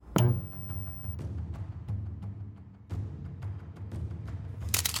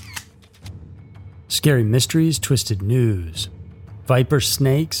Scary mysteries, twisted news, viper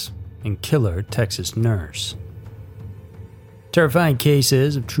snakes, and killer Texas nurse. Terrifying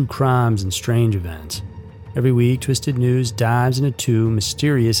cases of true crimes and strange events. Every week, Twisted News dives into two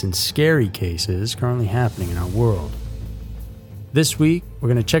mysterious and scary cases currently happening in our world. This week, we're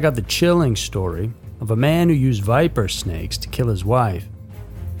going to check out the chilling story of a man who used viper snakes to kill his wife,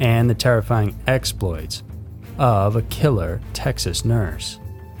 and the terrifying exploits of a killer Texas nurse.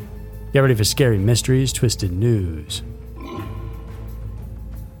 Get ready for Scary Mysteries, Twisted News.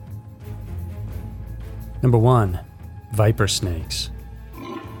 Number 1. Viper snakes.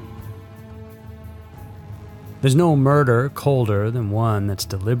 There's no murder colder than one that's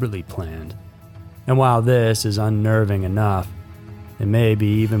deliberately planned. And while this is unnerving enough, it may be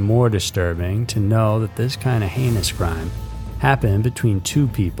even more disturbing to know that this kind of heinous crime happened between two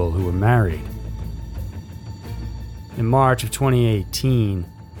people who were married. In March of 2018,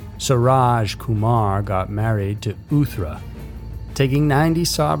 Suraj Kumar got married to Uthra, taking 90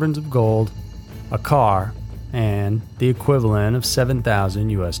 sovereigns of gold, a car, and the equivalent of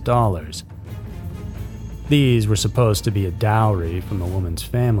 $7,000. These were supposed to be a dowry from the woman's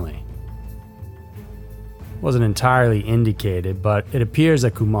family. It wasn't entirely indicated, but it appears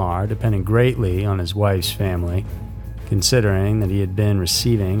that Kumar depended greatly on his wife's family, considering that he had been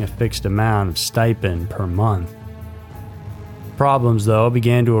receiving a fixed amount of stipend per month. Problems, though,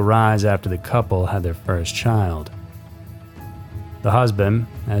 began to arise after the couple had their first child. The husband,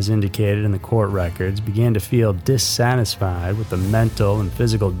 as indicated in the court records, began to feel dissatisfied with the mental and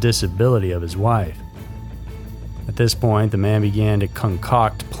physical disability of his wife. At this point, the man began to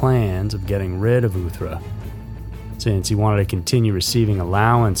concoct plans of getting rid of Uthra, since he wanted to continue receiving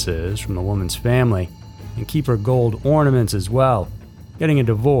allowances from the woman's family and keep her gold ornaments as well. Getting a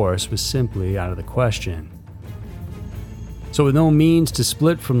divorce was simply out of the question. So with no means to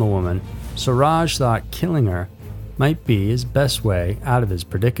split from the woman, Suraj thought killing her might be his best way out of his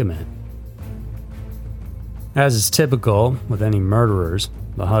predicament. As is typical with any murderers,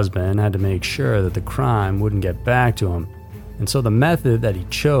 the husband had to make sure that the crime wouldn't get back to him, and so the method that he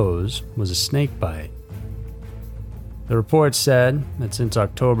chose was a snake bite. The report said that since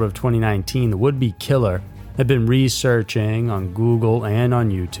October of 2019, the would-be killer had been researching on Google and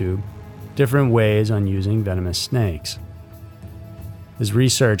on YouTube different ways on using venomous snakes. His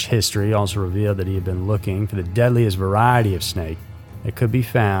research history also revealed that he had been looking for the deadliest variety of snake that could be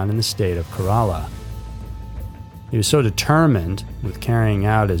found in the state of Kerala. He was so determined with carrying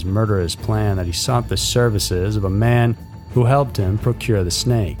out his murderous plan that he sought the services of a man who helped him procure the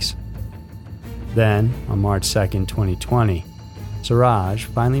snakes. Then, on March 2nd, 2020, Suraj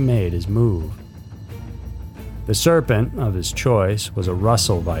finally made his move. The serpent of his choice was a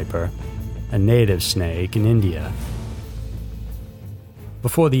Russell viper, a native snake in India.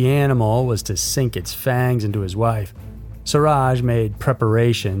 Before the animal was to sink its fangs into his wife, Suraj made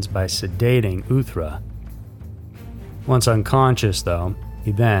preparations by sedating Uthra. Once unconscious, though,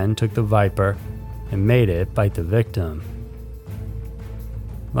 he then took the viper and made it bite the victim.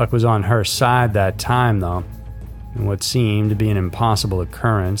 Luck was on her side that time, though. In what seemed to be an impossible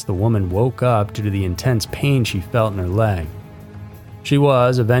occurrence, the woman woke up due to the intense pain she felt in her leg. She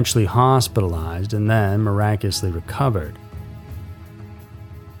was eventually hospitalized and then miraculously recovered.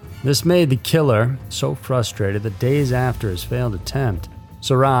 This made the killer so frustrated that days after his failed attempt,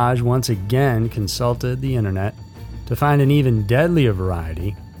 Suraj once again consulted the internet to find an even deadlier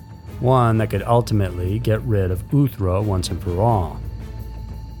variety, one that could ultimately get rid of Uthra once and for all.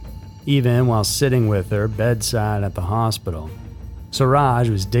 Even while sitting with her bedside at the hospital, Suraj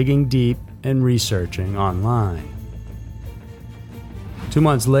was digging deep and researching online. 2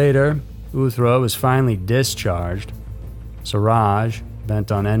 months later, Uthra was finally discharged. Suraj,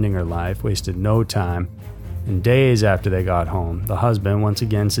 bent on ending her life, wasted no time, and days after they got home, the husband once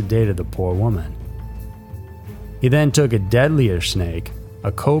again sedated the poor woman. He then took a deadlier snake,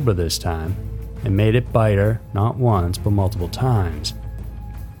 a cobra this time, and made it bite her not once but multiple times.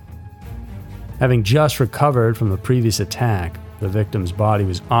 Having just recovered from the previous attack, the victim's body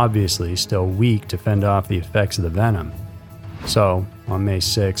was obviously still weak to fend off the effects of the venom. So, on May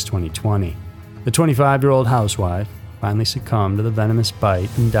 6, 2020, the 25-year-old housewife finally succumbed to the venomous bite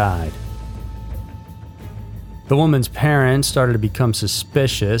and died. The woman's parents started to become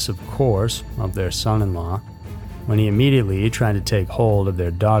suspicious, of course, of their son-in-law, when he immediately tried to take hold of their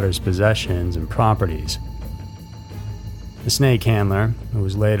daughter's possessions and properties. The snake handler, who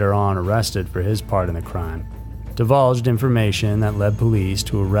was later on arrested for his part in the crime, divulged information that led police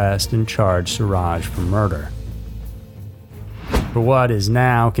to arrest and charge Suraj for murder. For what is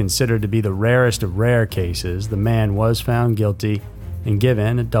now considered to be the rarest of rare cases, the man was found guilty and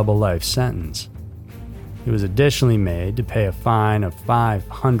given a double life sentence. he was additionally made to pay a fine of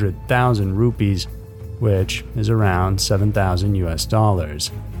 500,000 rupees, which is around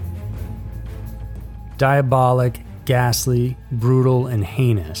 $7,000. Diabolic, ghastly, brutal, and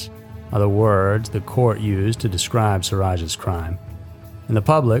heinous are the words the court used to describe Siraj's crime, and the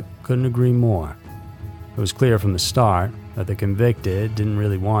public couldn't agree more. It was clear from the start that the convicted didn't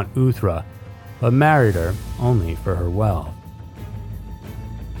really want Uthra, but married her only for her wealth.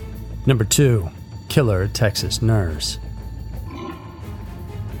 Number 2. Killer Texas Nurse.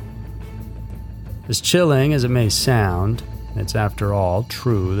 As chilling as it may sound, it's after all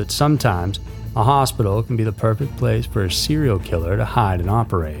true that sometimes a hospital can be the perfect place for a serial killer to hide and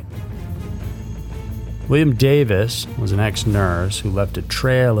operate. William Davis was an ex-nurse who left a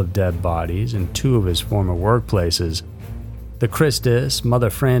trail of dead bodies in 2 of his former workplaces, the Christus Mother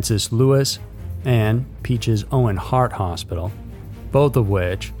Frances Lewis and Peaches Owen Hart Hospital, both of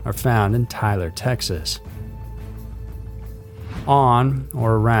which are found in Tyler, Texas. On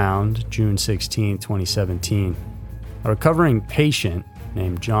or around June 16, 2017, a recovering patient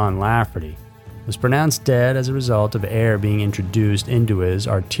named John Lafferty was pronounced dead as a result of air being introduced into his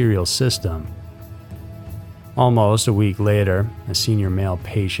arterial system. Almost a week later, a senior male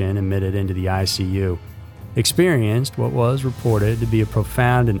patient admitted into the ICU experienced what was reported to be a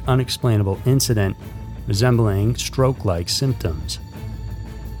profound and unexplainable incident resembling stroke-like symptoms.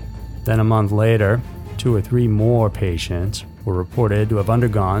 Then a month later, 2 or 3 more patients were reported to have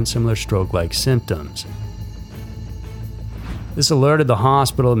undergone similar stroke-like symptoms. This alerted the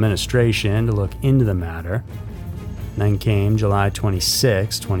hospital administration to look into the matter. Then came July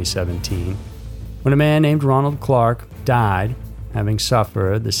 26, 2017, when a man named Ronald Clark died, having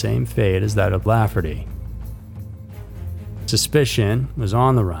suffered the same fate as that of Lafferty. Suspicion was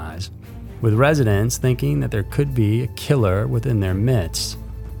on the rise, with residents thinking that there could be a killer within their midst.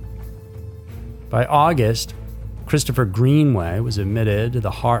 By August, Christopher Greenway was admitted to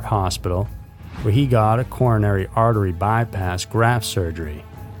the Hart Hospital, where he got a coronary artery bypass graft surgery.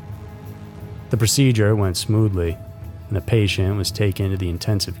 The procedure went smoothly, and the patient was taken to the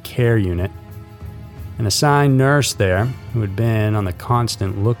intensive care unit. An assigned nurse there, who had been on the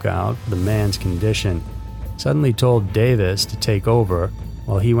constant lookout for the man's condition, suddenly told Davis to take over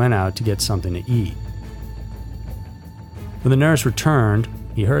while he went out to get something to eat. When the nurse returned,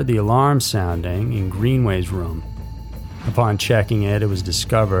 he heard the alarm sounding in Greenway's room. Upon checking it, it was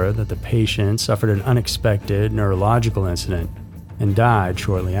discovered that the patient suffered an unexpected neurological incident and died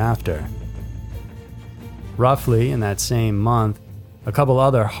shortly after. Roughly in that same month, a couple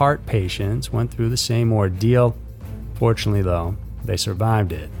other heart patients went through the same ordeal. Fortunately, though, they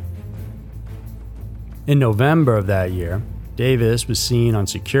survived it. In November of that year, Davis was seen on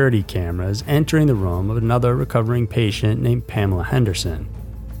security cameras entering the room of another recovering patient named Pamela Henderson.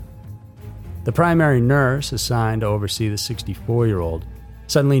 The primary nurse assigned to oversee the 64-year-old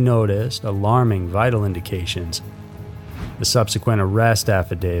suddenly noticed alarming vital indications. The subsequent arrest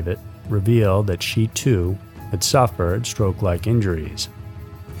affidavit revealed that she, too, had suffered stroke-like injuries.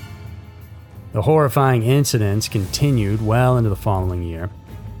 The horrifying incidents continued well into the following year.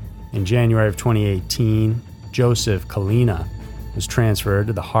 In January of 2018, Joseph Kalina was transferred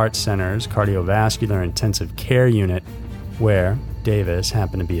to the Heart Center's cardiovascular intensive care unit, where Davis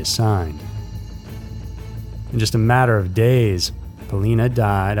happened to be assigned. In just a matter of days, Kalina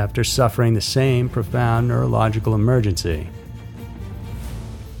died after suffering the same profound neurological emergency.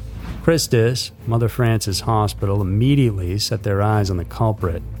 Christus Mother Frances Hospital immediately set their eyes on the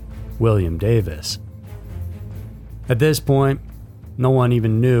culprit, William Davis. At this point, no one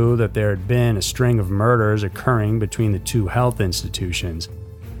even knew that there had been a string of murders occurring between the 2 health institutions.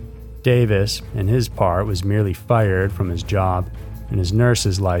 Davis, in his part, was merely fired from his job and his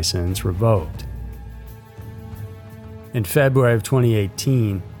nurse's license revoked. In February of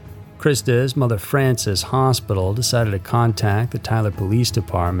 2018, Christus Mother Frances Hospital decided to contact the Tyler Police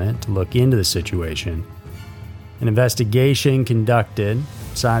Department to look into the situation. An investigation conducted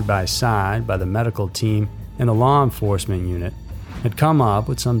side by side by the medical team and the law enforcement unit had come up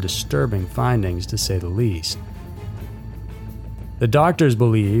with some disturbing findings, to say the least. The doctors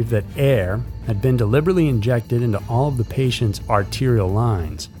believed that air had been deliberately injected into all of the patient's arterial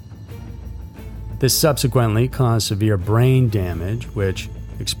lines. This subsequently caused severe brain damage, which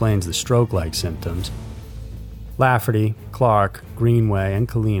explains the stroke-like symptoms. Lafferty, Clark, Greenway, and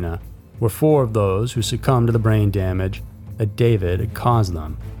Kalina were 4 of those who succumbed to the brain damage that David had caused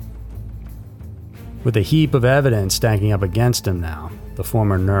them. With a heap of evidence stacking up against him now, the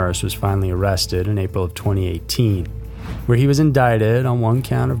former nurse was finally arrested in April of 2018, where he was indicted on 1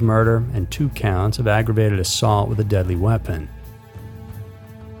 count of murder and 2 counts of aggravated assault with a deadly weapon.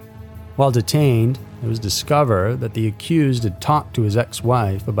 While detained, it was discovered that the accused had talked to his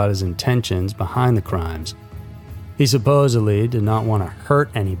ex-wife about his intentions behind the crimes. He supposedly did not want to hurt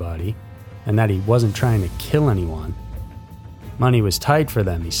anybody, and that he wasn't trying to kill anyone. Money was tight for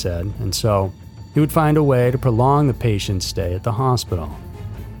them, he said, and so he would find a way to prolong the patient's stay at the hospital.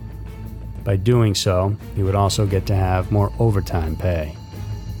 By doing so, he would also get to have more overtime pay.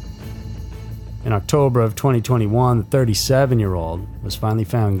 In October of 2021, the 37-year-old was finally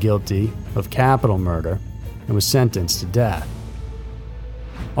found guilty of capital murder and was sentenced to death.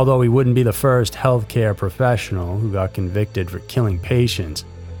 Although he wouldn't be the first healthcare professional who got convicted for killing patients,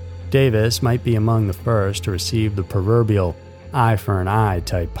 Davis might be among the first to receive the proverbial eye for an eye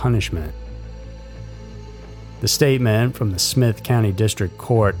type punishment. The statement from the Smith County District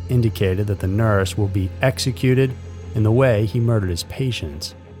Court indicated that the nurse will be executed in the way he murdered his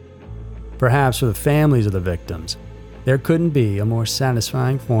patients. Perhaps for the families of the victims, there couldn't be a more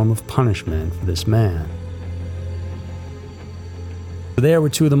satisfying form of punishment for this man. There were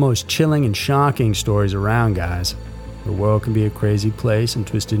two of the most chilling and shocking stories around, guys. The world can be a crazy place, and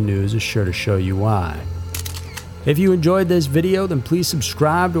Twisted News is sure to show you why. If you enjoyed this video, then please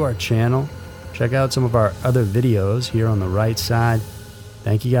subscribe to our channel. Check out some of our other videos here on the right side.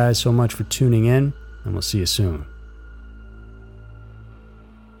 Thank you guys so much for tuning in, and we'll see you soon.